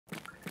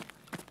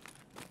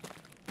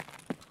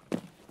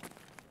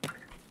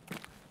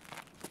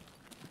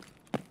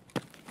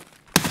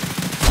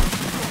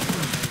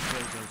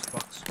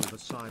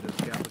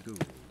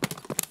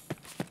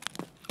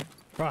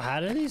Bro,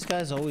 how do these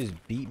guys always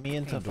beat me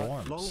into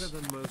dorms? Longer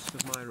than most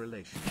of my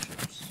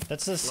relationships.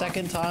 That's the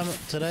second time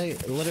today.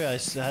 Literally,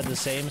 I had the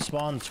same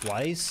spawn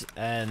twice,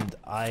 and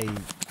I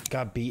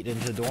got beat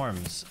into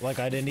dorms. Like,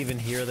 I didn't even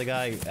hear the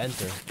guy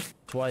enter.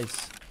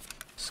 Twice.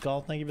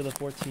 Skull, thank you for the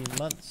 14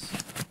 months.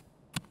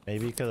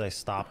 Maybe because I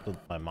stopped with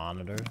my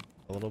monitor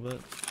a little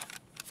bit.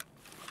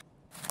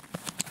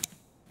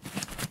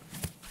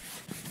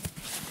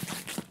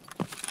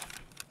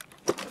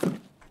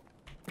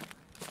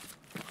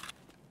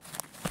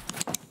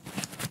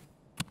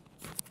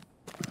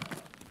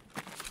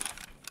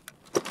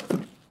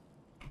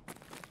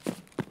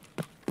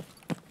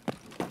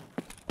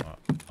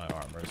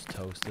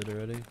 Toasted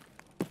already.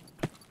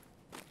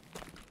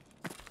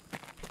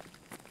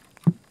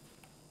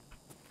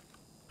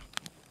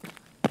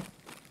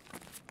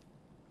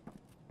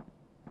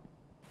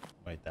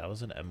 Wait, that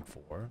was an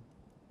M4?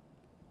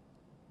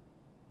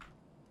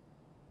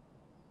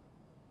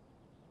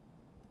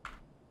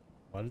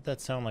 Why did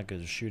that sound like it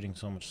was shooting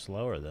so much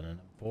slower than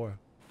an M4?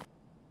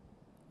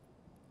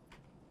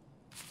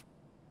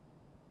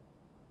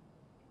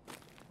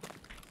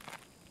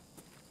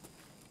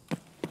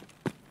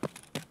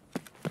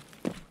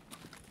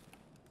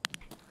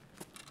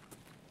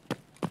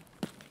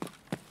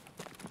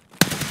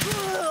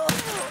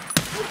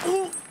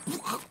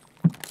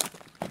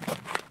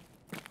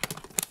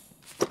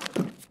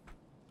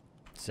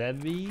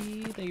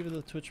 Sebby, thank you for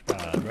the Twitch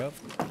Prime, bro.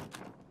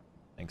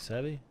 Thanks,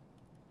 Sebby.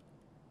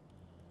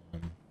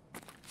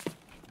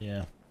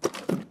 Yeah.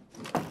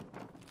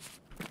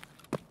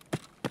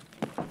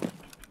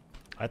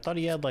 I thought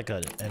he had like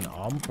an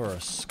ump or a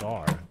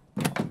scar.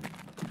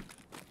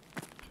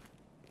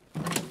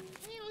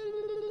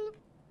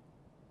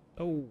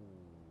 Oh.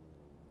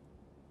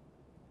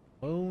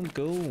 Boom,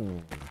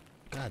 go.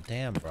 God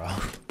damn, bro.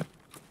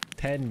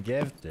 10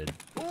 gifted.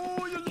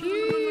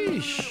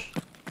 Sheesh.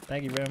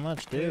 Thank you very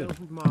much, dude.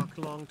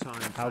 LVNDMARK, long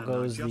time How fan.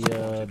 goes I just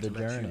wanted the to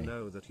journey? Let you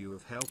know that you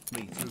have helped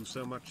me through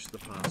so much the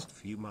past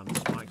few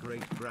months. My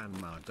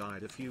great-grandma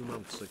died a few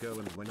months ago,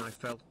 and when I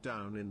felt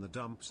down in the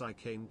dumps I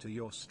came to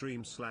your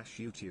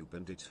stream/YouTube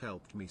and it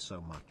helped me so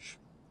much.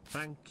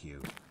 Thank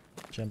you.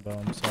 Jimbo,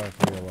 I'm sorry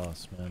for your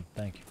loss, man.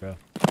 Thank you, bro.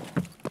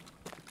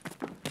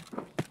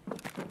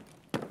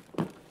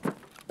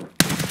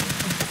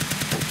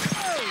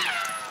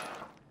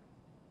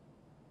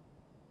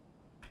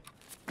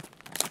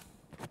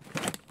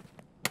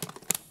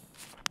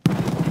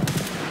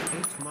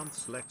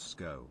 Let's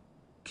go.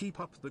 Keep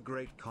up the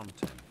great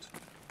content.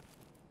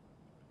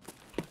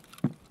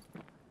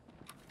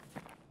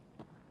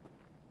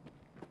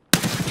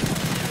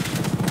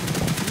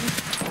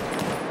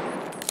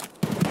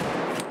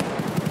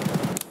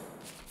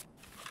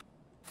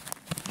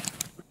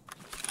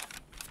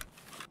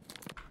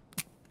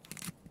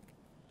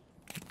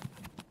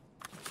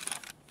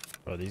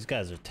 Bro, these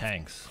guys are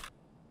tanks.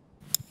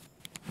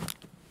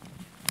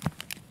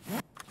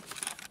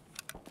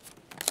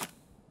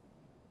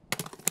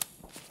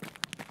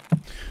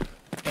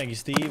 Thank you,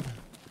 Steve.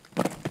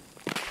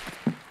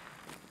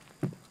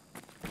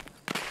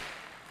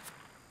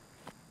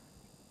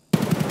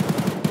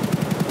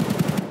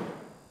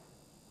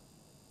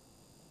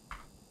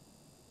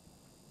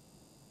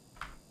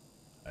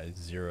 I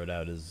zeroed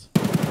out his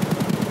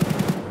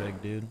rig,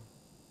 dude.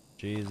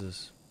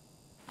 Jesus.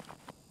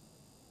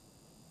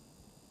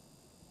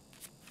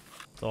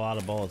 It's a lot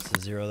of bullets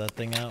to zero that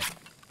thing out.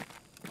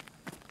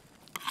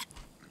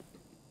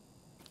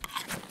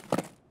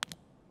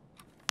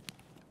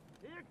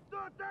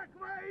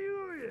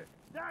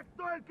 Так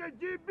только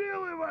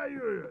дебилы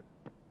воюют!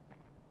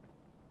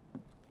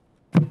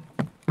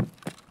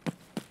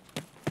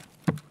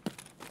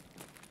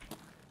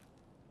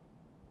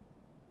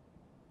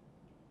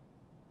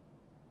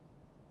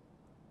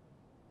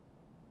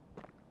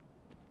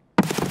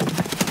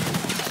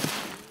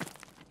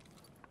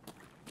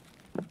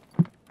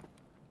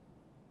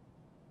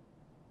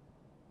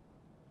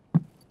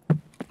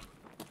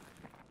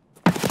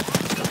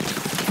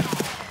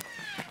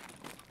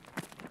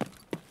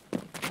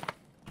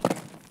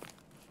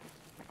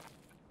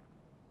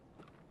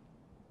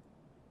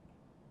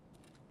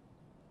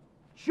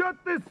 Чё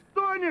ты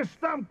стонешь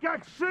там,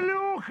 как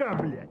шлюха,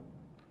 блядь?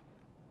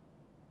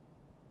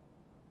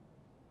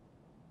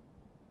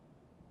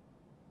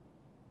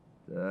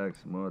 Так,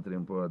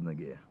 смотрим под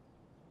ноги.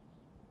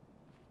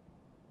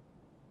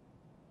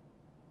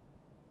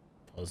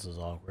 This is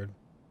awkward.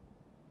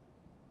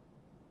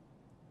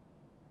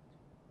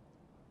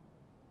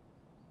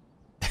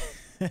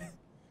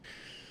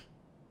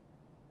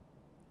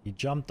 He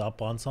jumped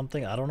up on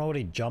something. I don't know what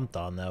he jumped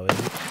on though.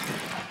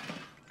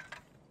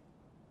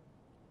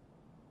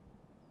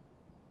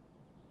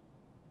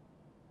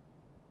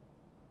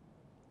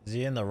 Is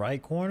he in the right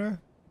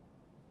corner?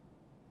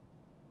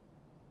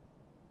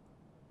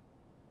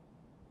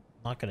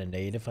 I'm not gonna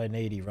nade. If I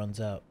nade, he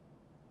runs out.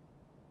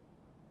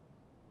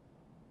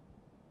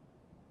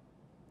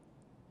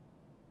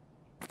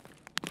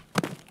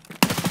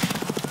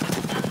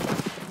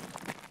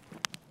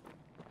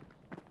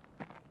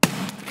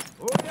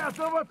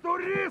 этого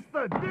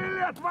туриста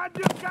билет в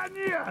один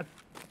конец!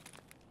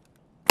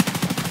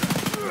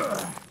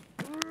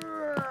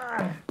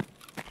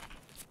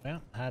 Well,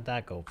 how'd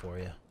that go for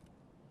you?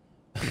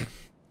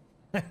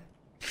 That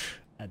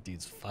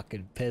dude's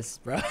fucking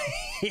pissed, bro.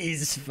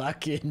 He's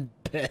fucking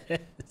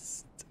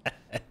pissed.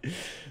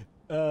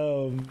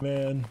 Oh,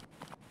 man.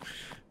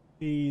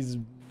 He's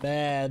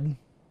mad.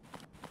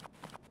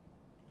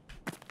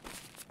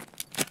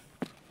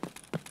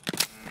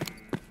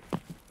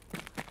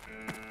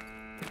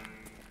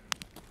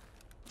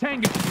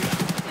 Tango!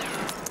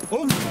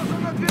 Он что-то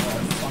наделал!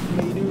 Fuck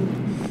me, dude.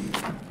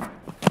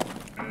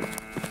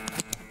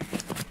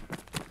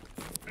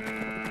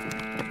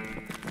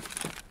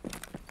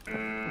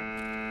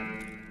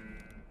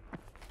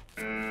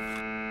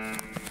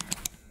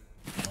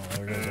 Oh,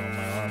 there goes all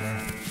my armor.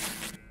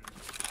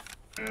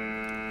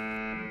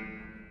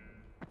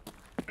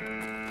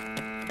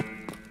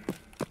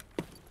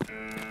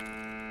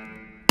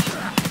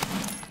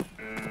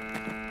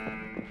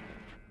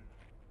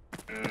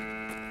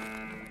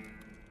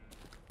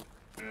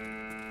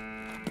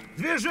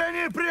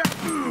 Движение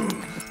прямо!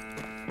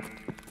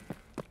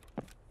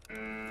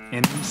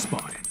 Enemy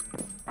spotted.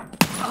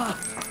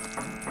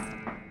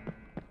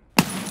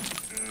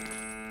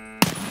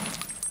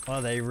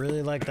 Oh, they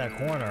really like that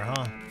corner,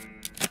 huh?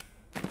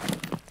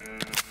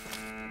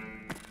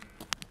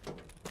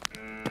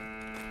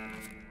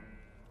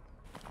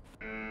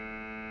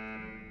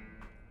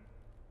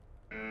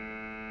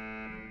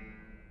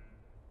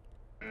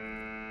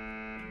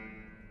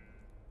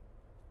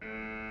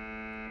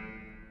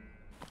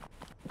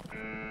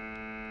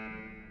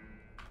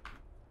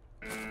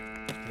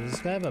 Does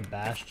this guy have a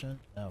bastion?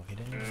 No, he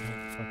didn't even have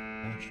a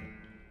fucking bastion.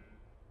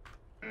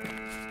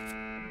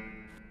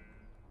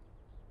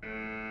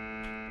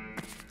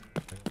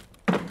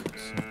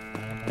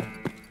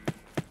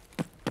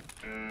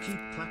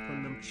 Keep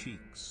clapping them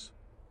cheeks.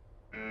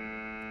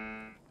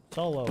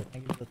 Solo,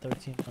 thank you for the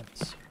 13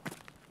 months.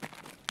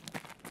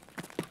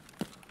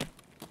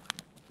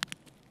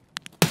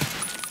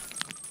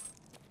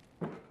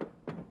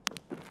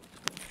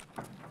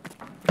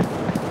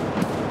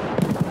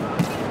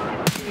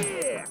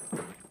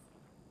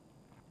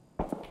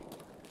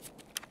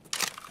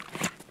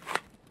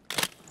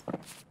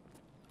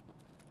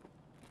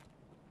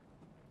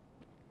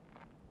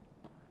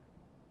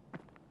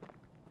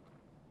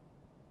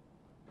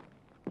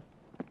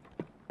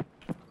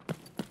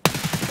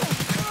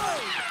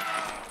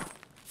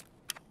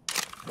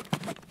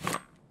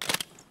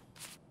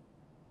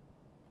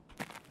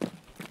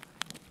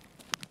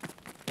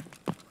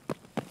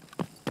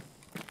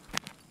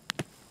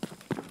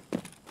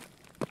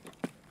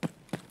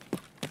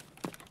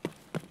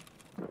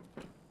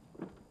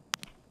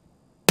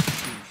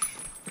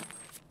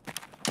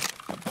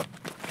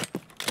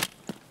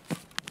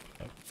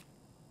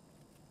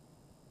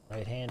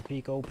 Right hand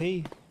peek OP.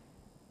 Right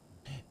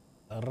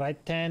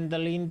hand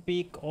lean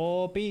peek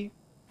OP.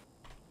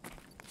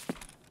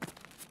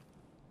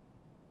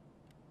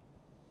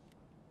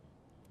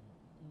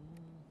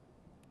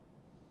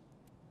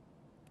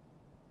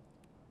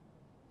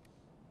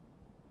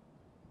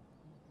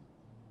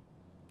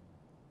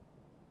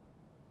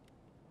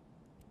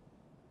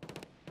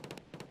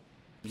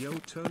 Yo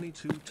Tony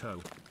Two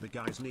Toe, the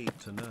guys need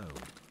to know.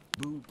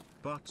 Boob,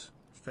 butt,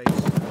 face,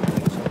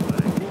 leg.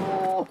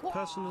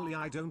 Personally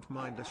I don't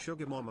mind a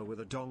sugar mama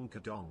with a donk,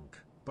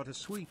 but a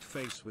sweet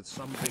face with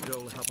some big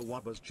ol' hubba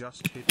wubbas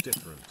just hit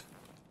different.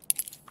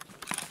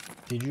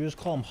 Did you just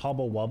call them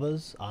hubba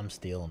wubbas? I'm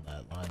stealing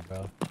that line,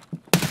 bro.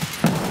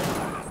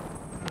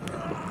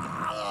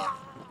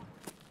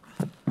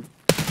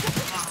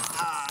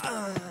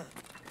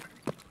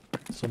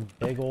 Some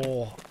big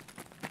ol'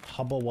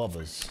 hubba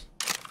wubbas.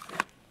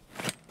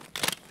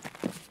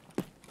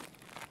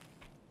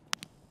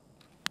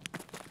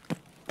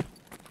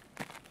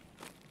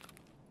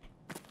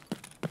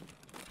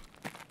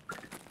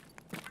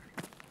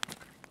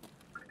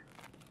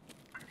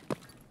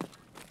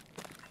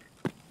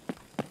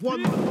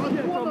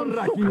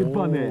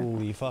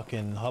 Holy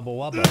fucking hubba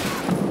wubba.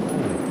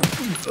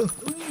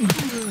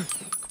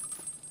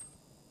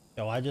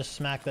 Yo, I just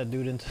smacked that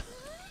dude into...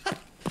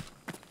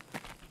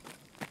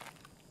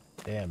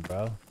 Damn,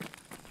 bro.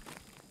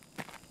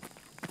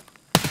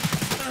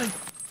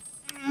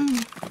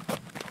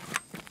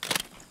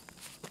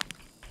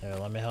 Here,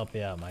 let me help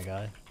you out, my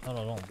guy. No,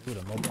 don't shoot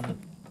him. Open it.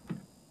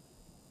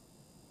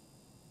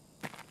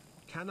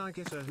 Can I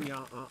get a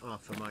hoo-ah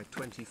for my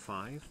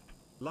 25?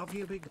 Love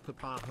you big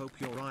papa, hope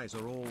your eyes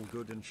are all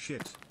good and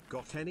shit.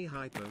 Got any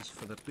hypers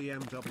for the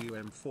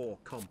BMW M4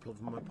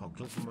 Complvmapog?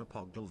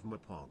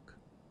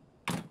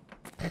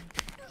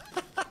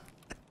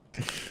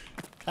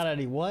 Got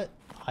any what?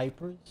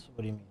 Hypers?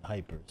 What do you mean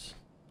hypers?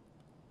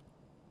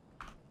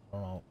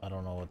 I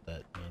don't know what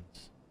that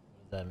means.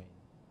 What does that mean?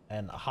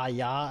 And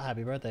hiya,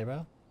 happy birthday,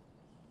 bro.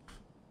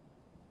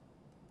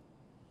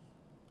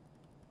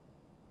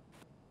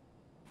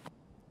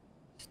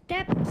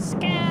 Step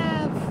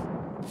scav!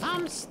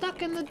 I'm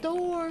stuck in the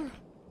door.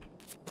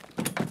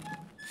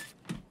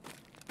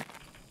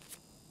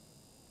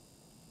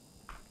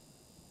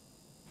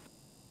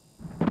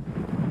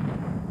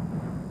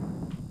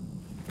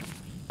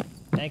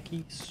 Thank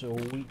you,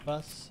 Sweet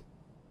Bus.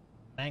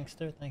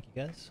 Bankster, thank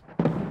you guys.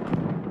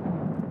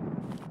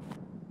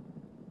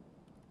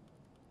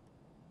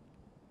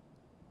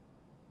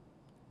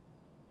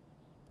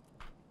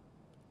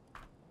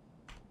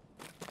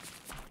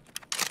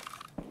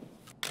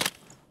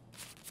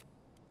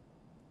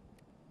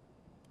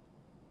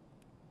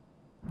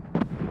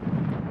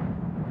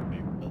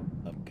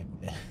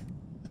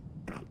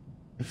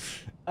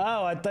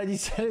 Oh, I thought you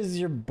said it was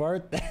your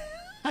birthday.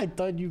 I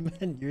thought you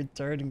meant you're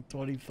turning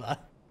 25.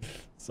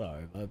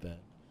 Sorry, my bad.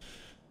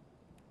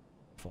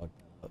 Fucked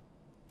up.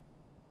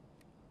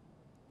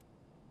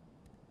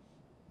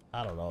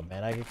 I don't know,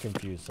 man. I get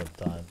confused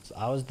sometimes.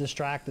 I was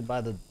distracted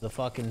by the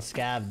fucking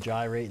scab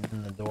gyrating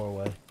in the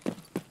doorway.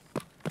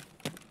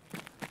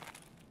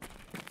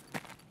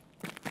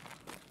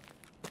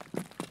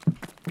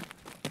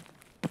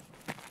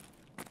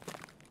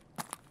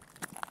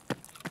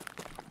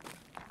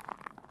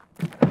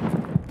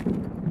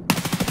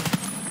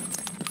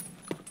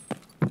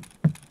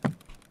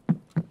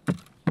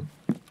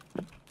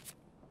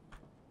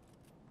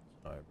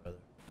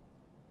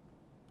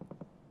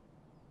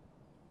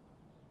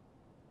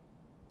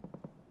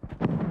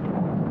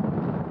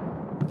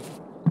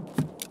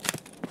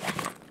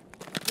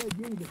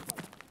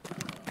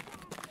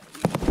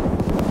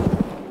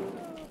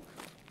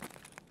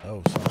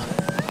 Oh,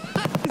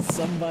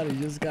 somebody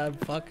just got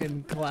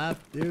fucking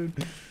clapped, dude.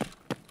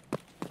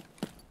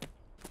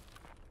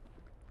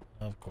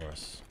 Of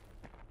course.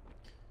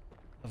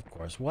 Of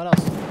course. What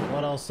else?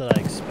 What else did I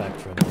expect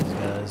from these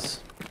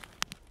guys?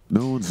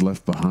 No one's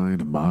left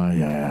behind my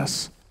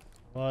ass.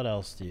 What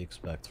else do you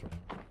expect from them?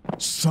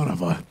 Son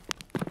of a...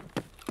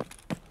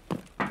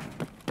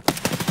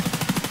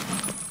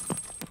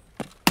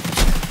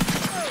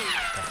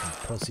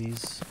 Fucking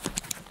pussies.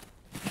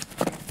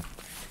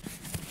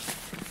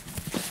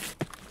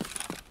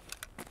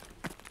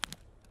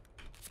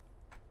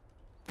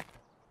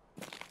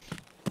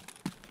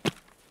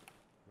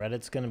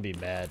 Reddit's gonna be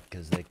mad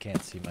because they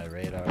can't see my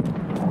radar.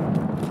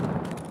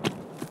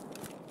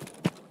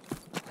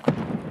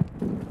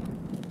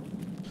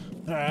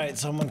 Alright,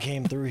 someone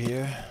came through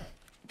here.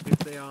 If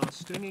they are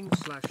stinging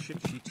 /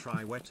 itchy,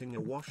 try wetting a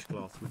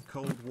washcloth with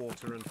cold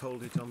water and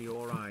hold it on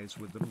your eyes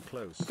with them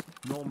close.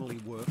 Normally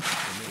works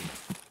for me.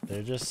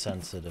 They're just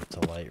sensitive to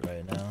light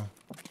right now.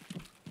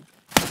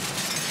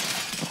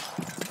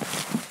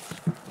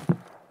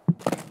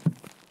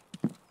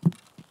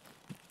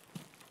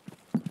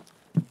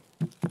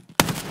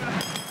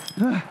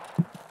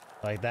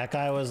 Like, that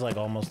guy was like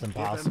almost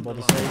impossible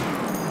to see,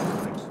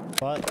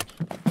 but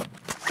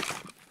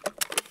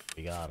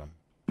we got him.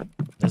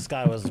 This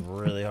guy was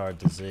really hard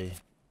to see.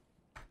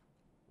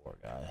 Poor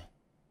guy.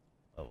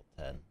 Level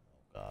 10. Oh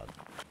god,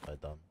 what have I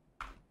done?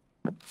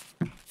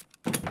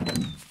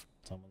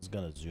 Someone's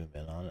gonna zoom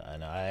in on it,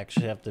 and I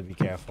actually have to be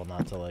careful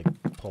not to like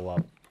pull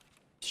up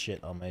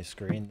shit on my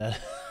screen that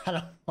I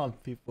don't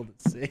want people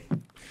to see.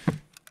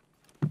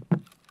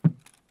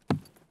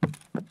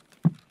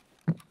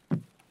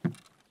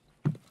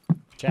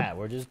 Chat,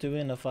 we're just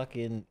doing a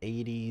fucking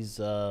 80s,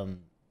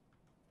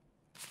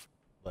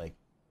 like,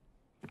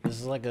 this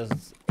is like a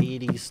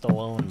 80s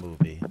Stallone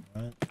movie,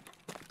 right?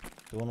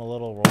 Doing a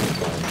little role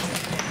play.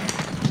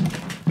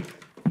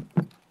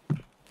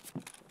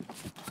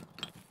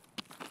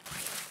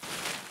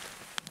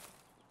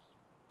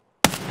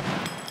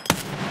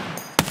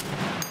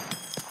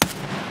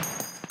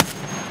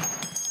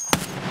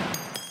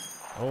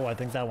 Oh, I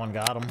think that one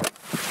got him.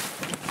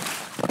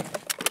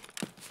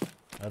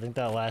 I think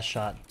that last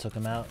shot took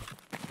him out.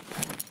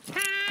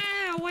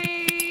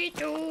 Highway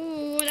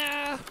to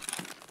the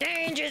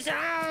danger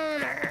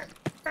zone.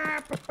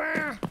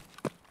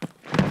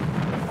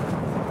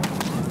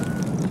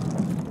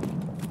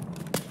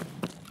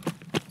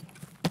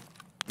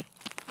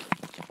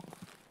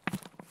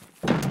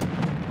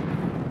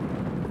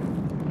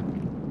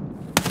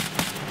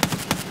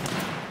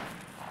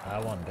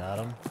 That one got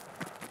him.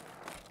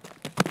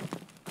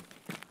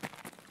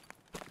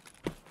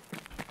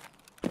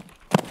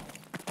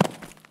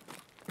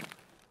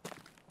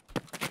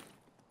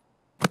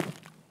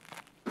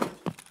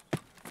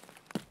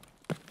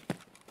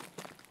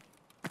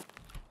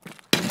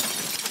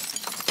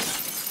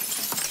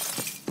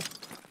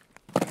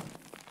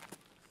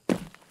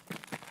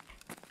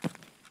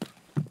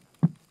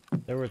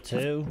 There were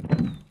two.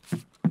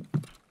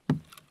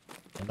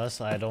 Unless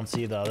I don't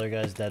see the other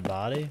guy's dead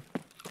body.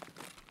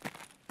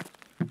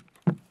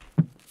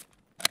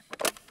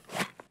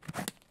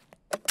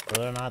 Were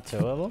there not two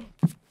of them?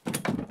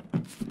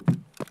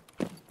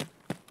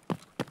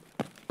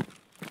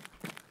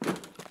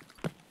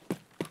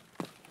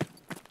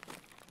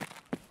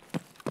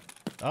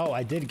 Oh,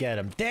 I did get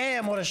him.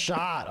 Damn, what a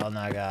shot on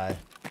that guy.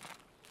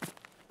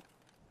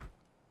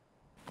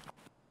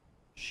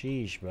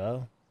 Sheesh,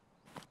 bro.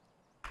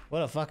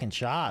 What a fucking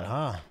shot,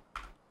 huh?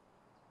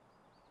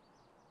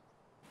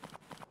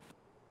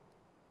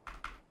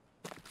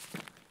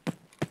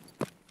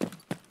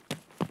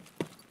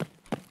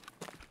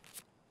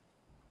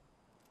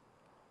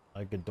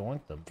 I could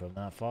doink them from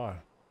that far.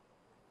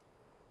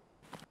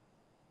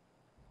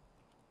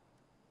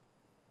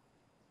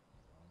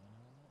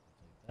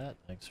 that.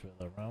 Thanks for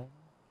the round.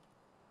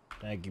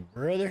 Thank you,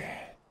 brother.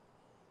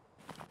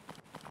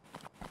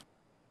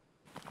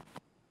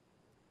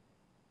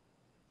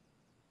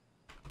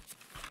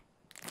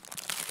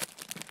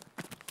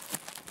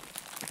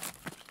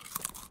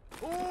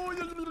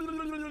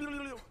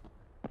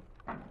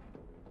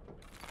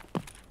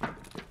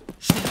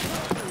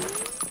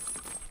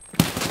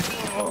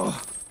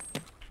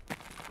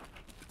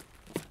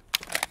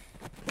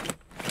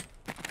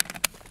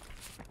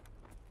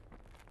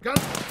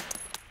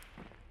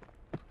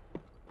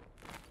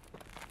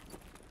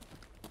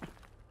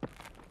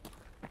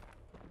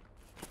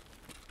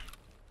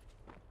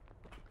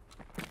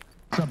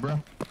 What's up, bro?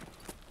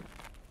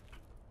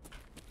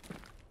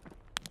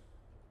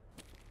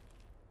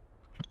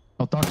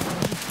 I'll talk to you.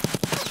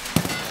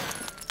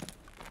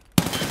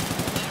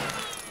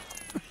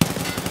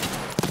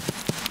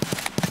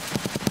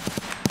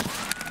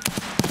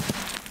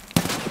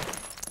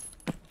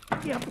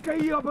 Кепка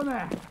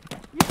ебаная!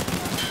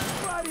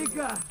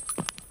 Парика!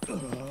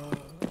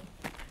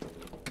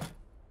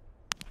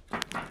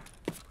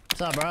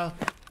 What's up, bro?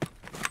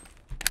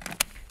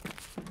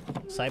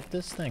 Sipe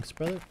this? Thanks,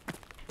 brother.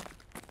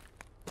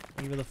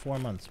 Thank you for the 4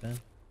 months, man.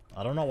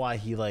 I don't know why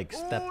he, like,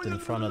 stepped in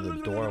front of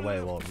the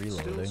doorway while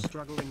reloading. Still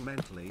struggling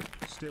mentally,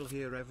 still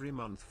here every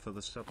month for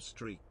the sub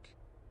streak.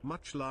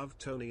 Much love,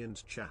 Tony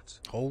and chat.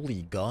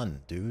 Holy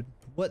gun, dude.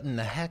 What in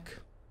the heck?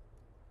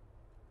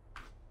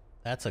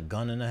 That's a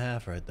gun and a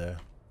half right there.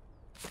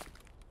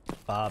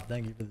 Bob,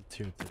 thank you for the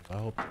tier 2. I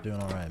hope you're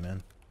doing alright,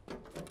 man.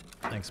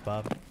 Thanks,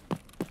 Bob.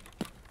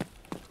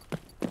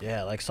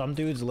 Yeah, like some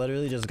dudes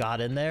literally just got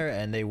in there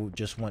and they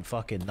just went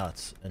fucking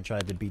nuts and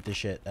tried to beat the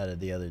shit out of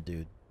the other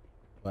dude.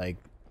 Like,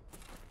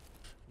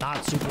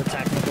 not super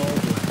technical,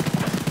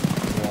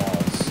 just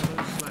walls.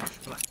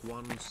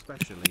 /black1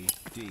 specially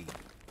D.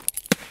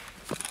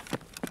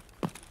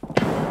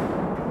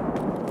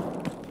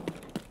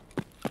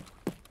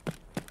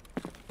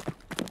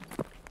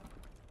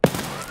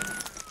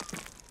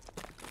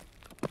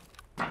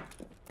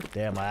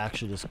 Damn, I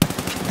actually just...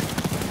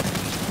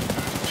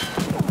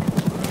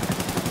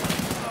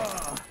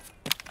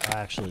 I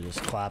actually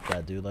just clapped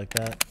that dude like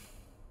that.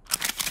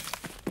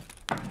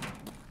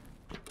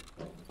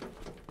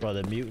 Bro,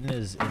 the mutant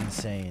is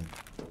insane.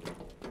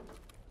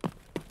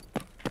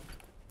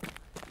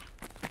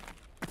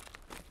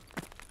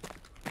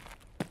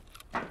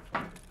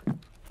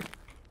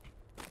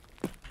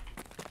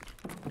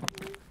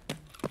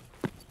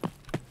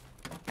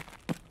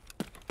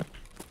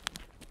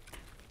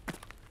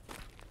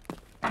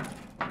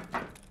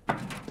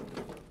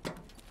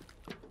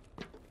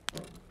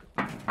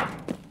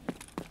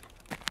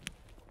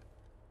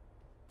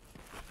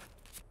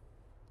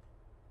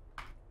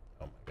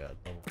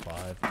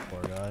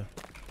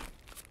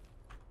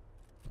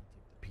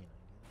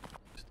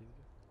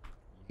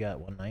 Got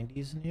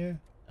 190s in here?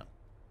 No.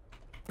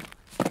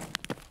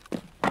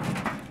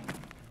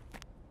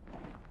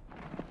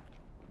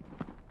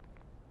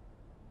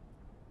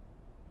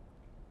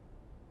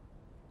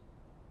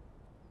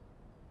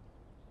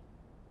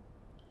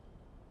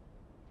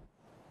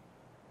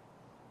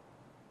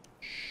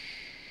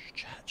 Shh,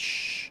 chat.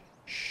 Shh.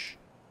 Shh.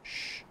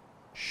 Shh.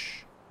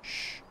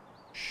 Shh.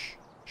 Shh.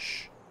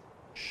 Shh.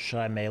 Should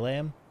I melee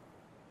him?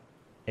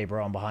 Hey,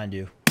 bro, I'm behind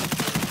you.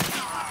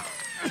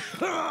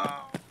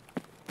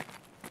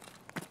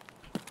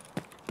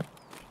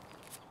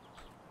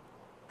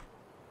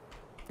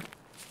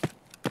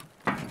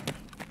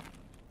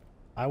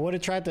 I would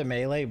have tried to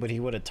melee, but he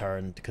would have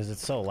turned because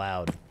it's so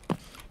loud.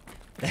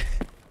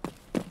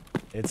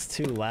 It's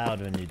too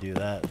loud when you do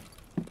that.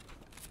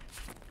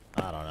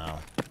 I don't know.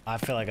 I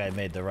feel like I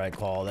made the right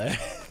call there.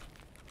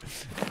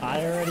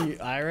 I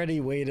already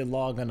waited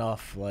long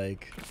enough,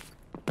 like.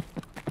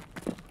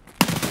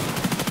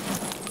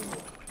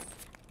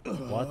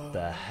 What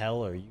the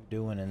hell are you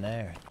doing in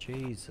there?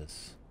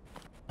 Jesus.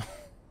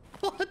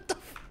 What the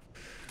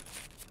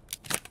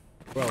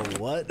Bro,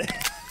 what?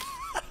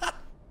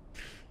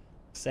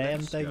 Sam,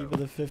 Let's thank go. you for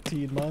the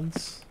 15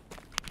 months.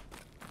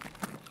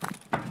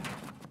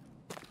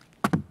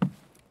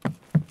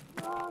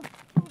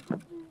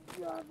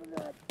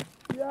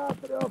 Я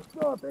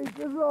 300-й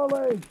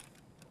тяжелый!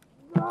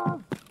 Да,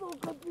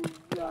 сука,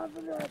 пиздец,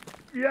 блядь!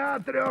 Я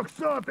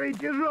 300-й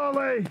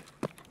тяжелый!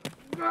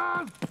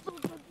 Да,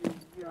 сука,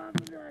 пиздец,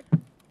 блядь!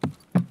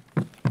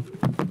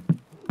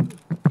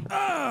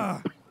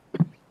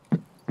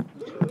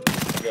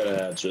 Got a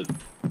hatchet.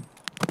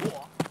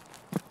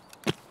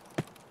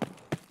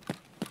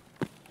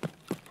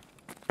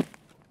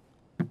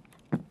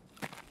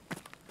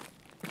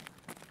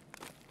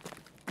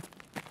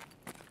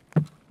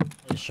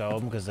 Show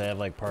them because they have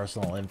like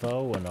personal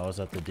info when I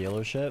was at the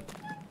dealership,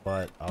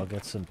 but I'll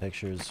get some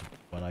pictures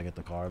when I get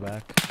the car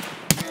back.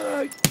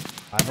 I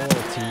have a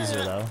little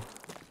teaser though.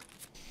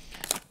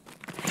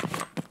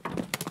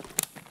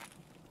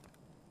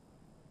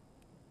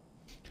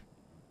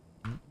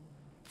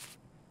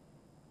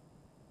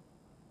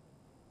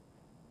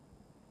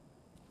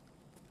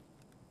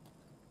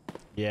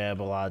 Yeah,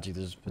 but Logic,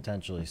 there's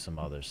potentially some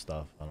other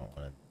stuff I don't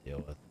want to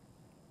deal with.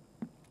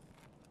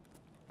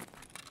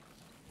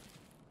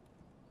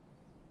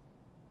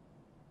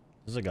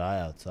 There's a guy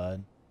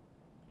outside.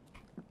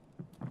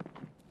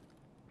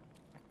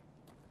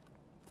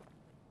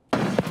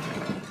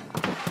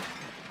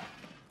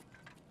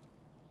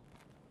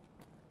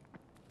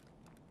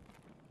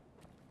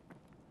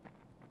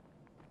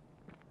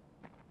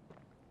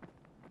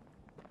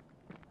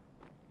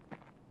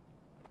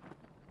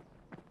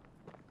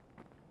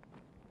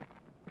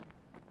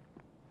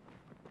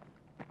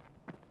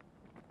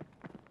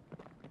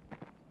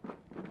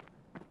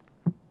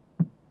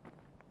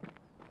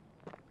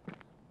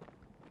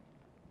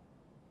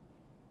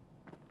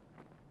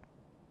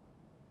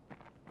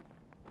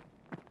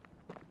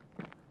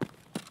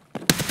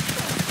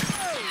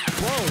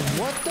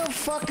 Whoa, what the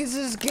fuck is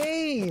this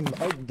game?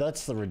 Oh,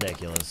 that's the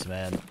ridiculous,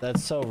 man.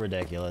 That's so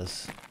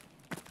ridiculous.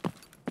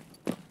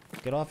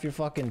 Get off your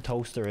fucking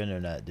toaster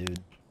internet,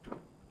 dude.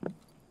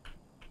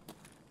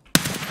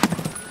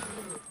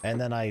 And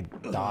then I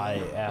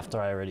die after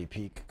I already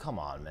peek. Come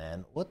on,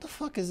 man. What the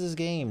fuck is this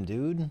game,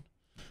 dude?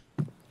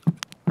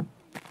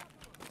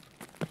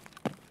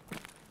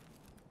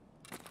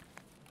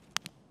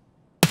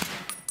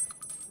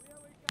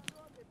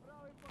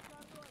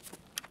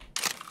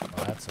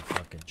 Oh, that's a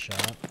fucking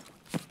shot.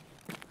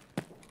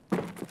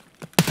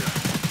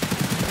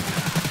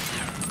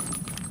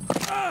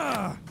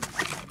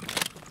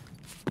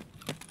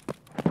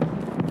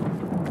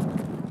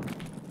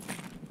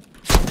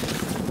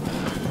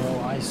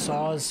 Bro, I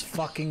saw his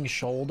fucking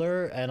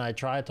shoulder and I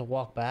tried to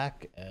walk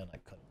back and I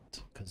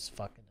couldn't because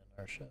fucking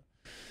inertia.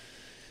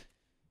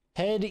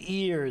 Head,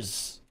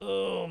 ears.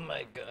 Oh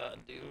my god,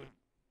 dude.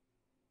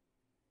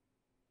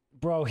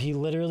 Bro, he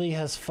literally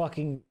has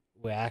fucking...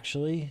 Wait,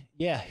 actually?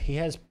 Yeah, he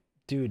has...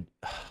 Dude.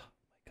 Oh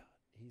my god.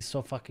 He's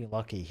so fucking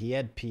lucky. He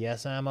had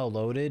PS ammo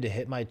loaded to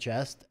hit my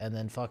chest and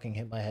then fucking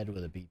hit my head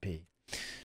with a BP.